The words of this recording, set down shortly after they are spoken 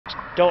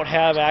don't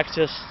have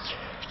access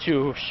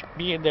to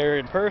being there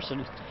in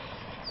person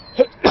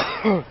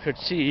could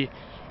see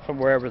from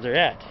wherever they're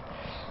at.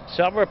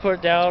 So I'm going to put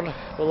it down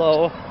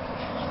below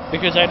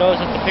because I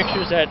noticed that the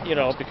pictures that, you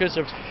know, because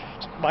of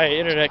my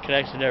internet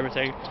connection and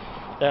everything,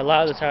 that a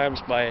lot of the times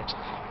my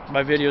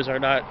videos are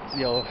not,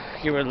 you know,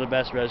 given the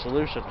best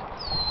resolution.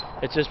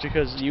 It's just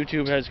because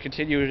YouTube has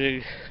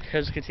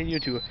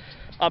continued to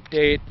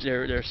update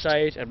their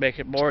site and make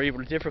it more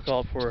even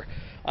difficult for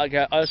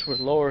us with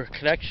lower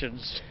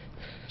connections.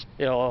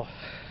 You know,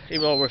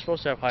 even though we're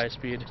supposed to have high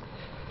speed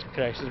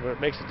connections, but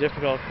it makes it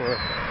difficult for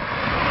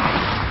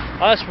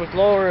us with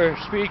lower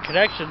speed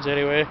connections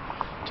anyway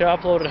to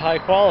upload in high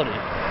quality.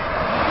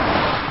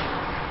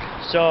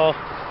 So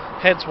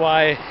hence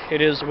why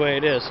it is the way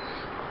it is.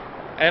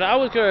 And I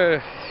was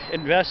gonna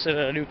invest in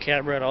a new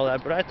camera and all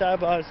that, but I thought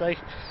about it, it's like,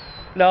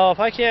 no, if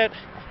I can't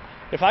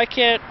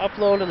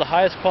upload in the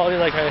highest quality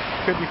like I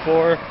could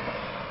before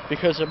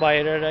because of my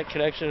internet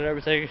connection and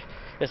everything,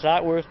 it's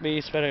not worth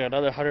me spending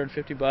another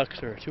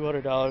 $150 or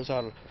 $200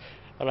 on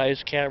a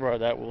nice camera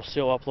that will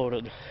still upload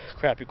in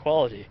crappy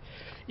quality.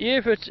 Even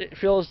if it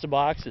fills the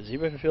boxes,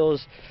 even if it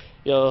fills,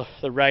 you know,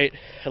 the right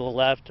and the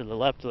left and the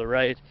left to the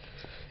right,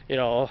 you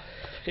know,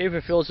 even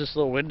if it fills this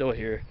little window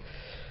here,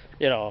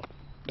 you know,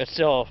 it's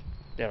still,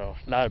 you know,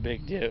 not a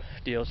big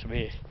deal to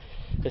me.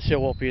 It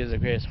still won't be the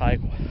greatest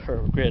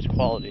greatest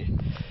quality.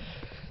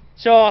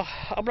 So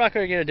I'm not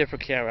going to get a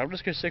different camera. I'm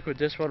just going to stick with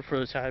this one for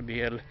the time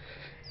being. And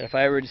if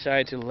I ever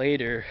decide to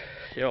later,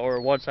 you know, or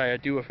once I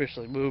do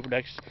officially move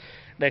next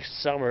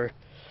summer,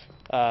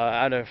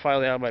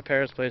 finally out of my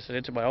parents' place and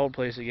into my own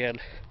place again,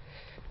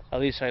 at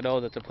least I know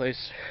that the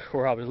place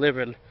where I'll be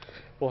living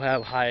will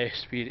have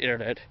high-speed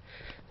internet.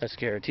 That's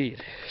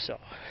guaranteed. So,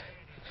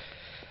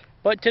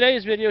 but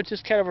today's video is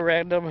just kind of a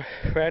random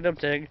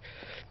thing.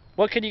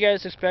 What can you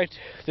guys expect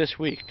this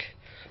week?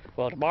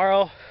 Well,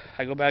 tomorrow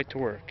I go back to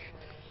work,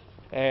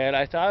 and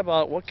I thought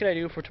about what can I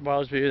do for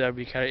tomorrow's video that would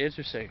be kind of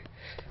interesting.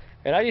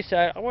 And I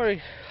decided I want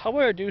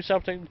to do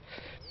something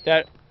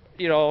that,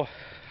 you know,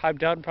 I've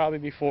done probably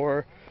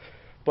before,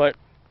 but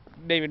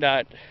maybe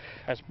not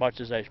as much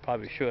as I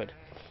probably should.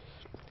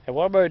 And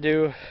what I'm going to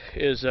do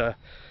is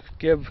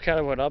give kind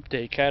of an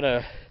update, kind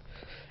of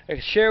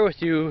share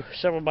with you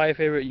some of my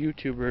favorite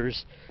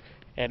YouTubers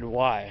and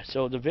why.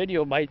 So the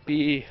video might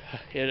be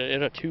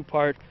in a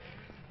two-part,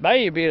 might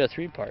even be in a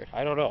three-part.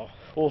 I don't know.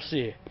 We'll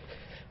see.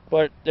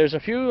 But there's a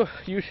few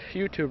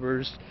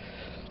YouTubers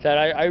that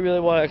I really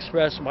want to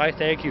express my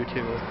thank you to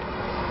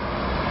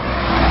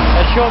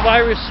and show my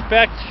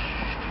respect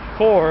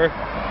for.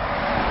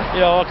 You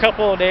know, a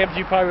couple of names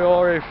you probably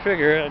already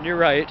figure, and you're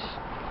right.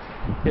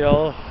 You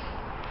know,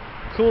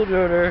 Cool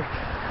Nooner,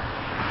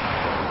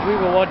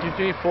 Weevil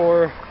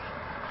 1234,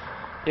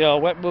 you know,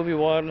 Wet Movie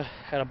 1,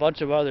 and a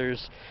bunch of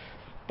others.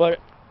 But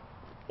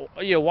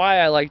you know, why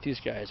I like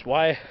these guys,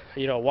 why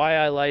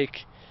I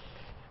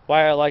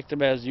like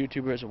them as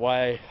YouTubers,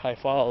 why I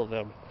follow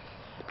them.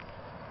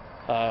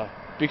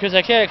 Because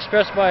I can't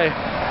express my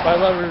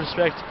love and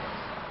respect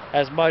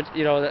as much,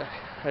 you know,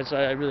 as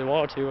I really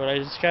want to, and I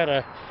just kind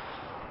of,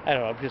 I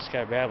don't know, I'm just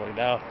kind of babbling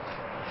now.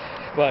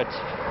 But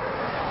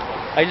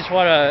I just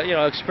want to, you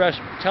know,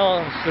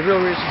 tell the real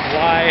reason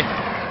why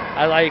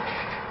I like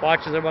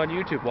watching them on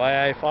YouTube,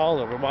 why I follow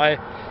them, and why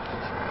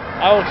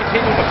I will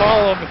continue to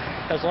follow them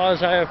as long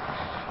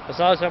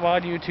as I'm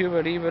on YouTube,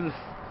 and even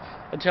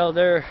until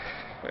they're,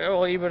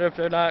 well, even if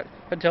they're not,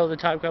 until the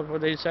time comes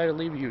when they decide to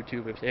leave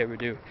YouTube, if they ever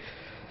do.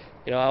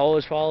 You know, I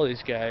always follow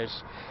these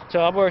guys. So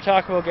I'm going to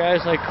talk about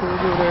guys like Cool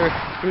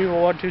Nooner,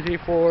 Weevil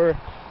 1234,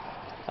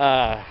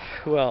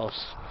 who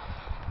else?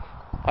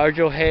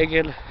 Arjo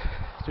Hagen,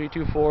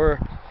 324,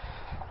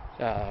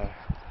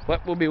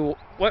 Wet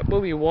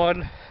Movie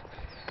 1,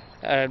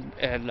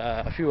 and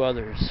a few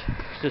others,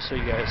 just so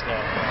you guys know.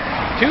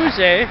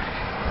 Tuesday,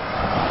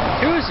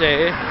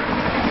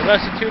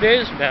 less than 2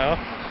 days from now,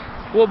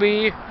 will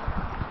be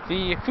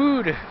the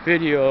food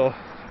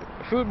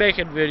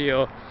making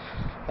video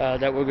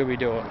that we're going to be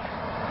doing.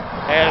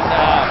 And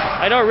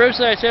I know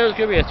originally I said it was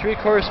going to be a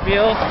 3-course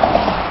meal,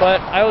 but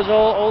I was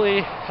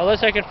only,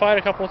 unless I can find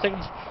a couple of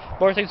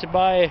more things to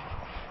buy,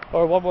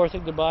 or one more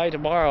thing to buy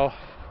tomorrow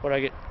when I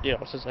get, you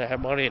know, since I have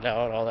money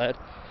now and all that,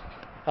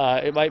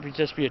 it might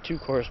just be a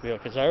 2-course meal,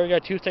 because I already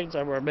got 2 things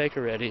I'm going to make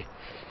already.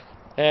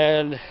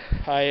 And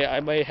I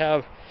might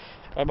have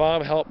my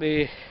mom help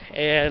me,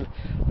 and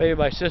maybe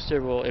my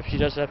sister will, if she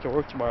doesn't have to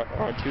work tomorrow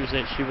or on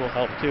Tuesday, she will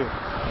help too.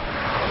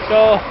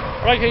 So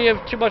I'm not going to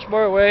give too much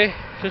more away.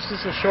 This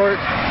is a short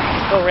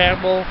little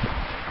ramble,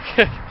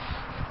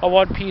 a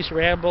one-piece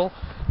ramble.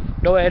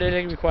 No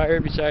editing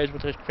required besides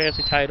with the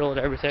fancy title and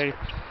everything.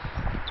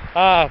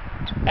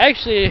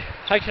 Actually,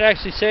 I can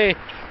actually say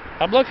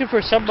I'm looking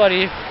for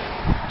somebody.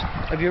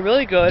 If you're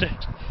really good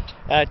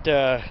at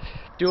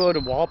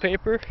doing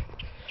wallpaper,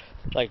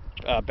 like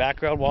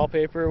background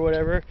wallpaper or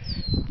whatever,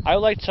 I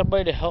would like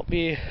somebody to help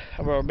me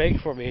or make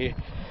for me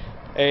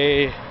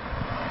a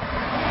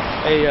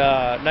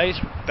nice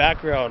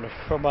background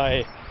for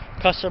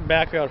custom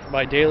background for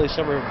my daily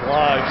summer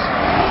vlogs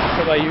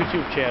for my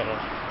YouTube channel.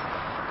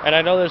 And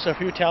I know there's a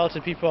few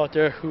talented people out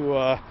there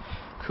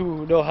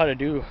who know how to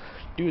do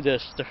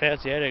this, the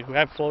fancy editing, who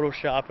have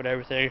Photoshop and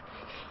everything,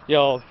 you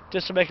know,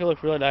 just to make it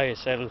look really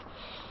nice. And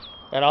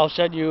I'll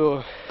send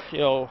you, you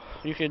know,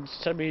 you can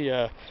send me,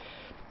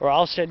 or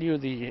I'll send you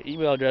the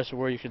email address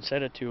where you can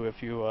send it to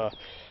if you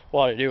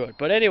want to do it.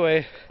 But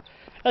anyway,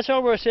 that's all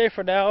I'm going to say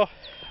for now.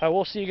 I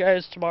will see you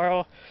guys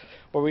tomorrow,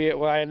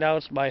 where I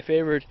announce my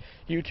favorite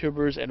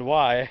YouTubers and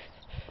why.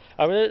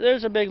 I mean,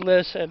 there's a big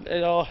list, and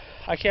you know,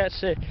 I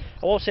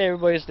won't say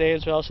everybody's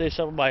names, but I'll say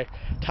some of my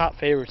top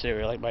favorites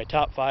here, like my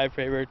top 5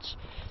 favorites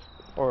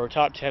or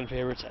top 10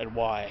 favorites and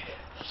why.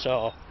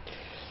 So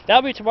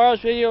that'll be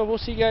tomorrow's video. We'll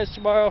see you guys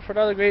tomorrow for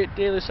another great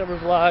daily summer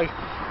vlog.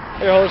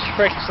 Your host,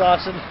 Frankie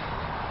Slauson,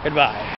 and bye.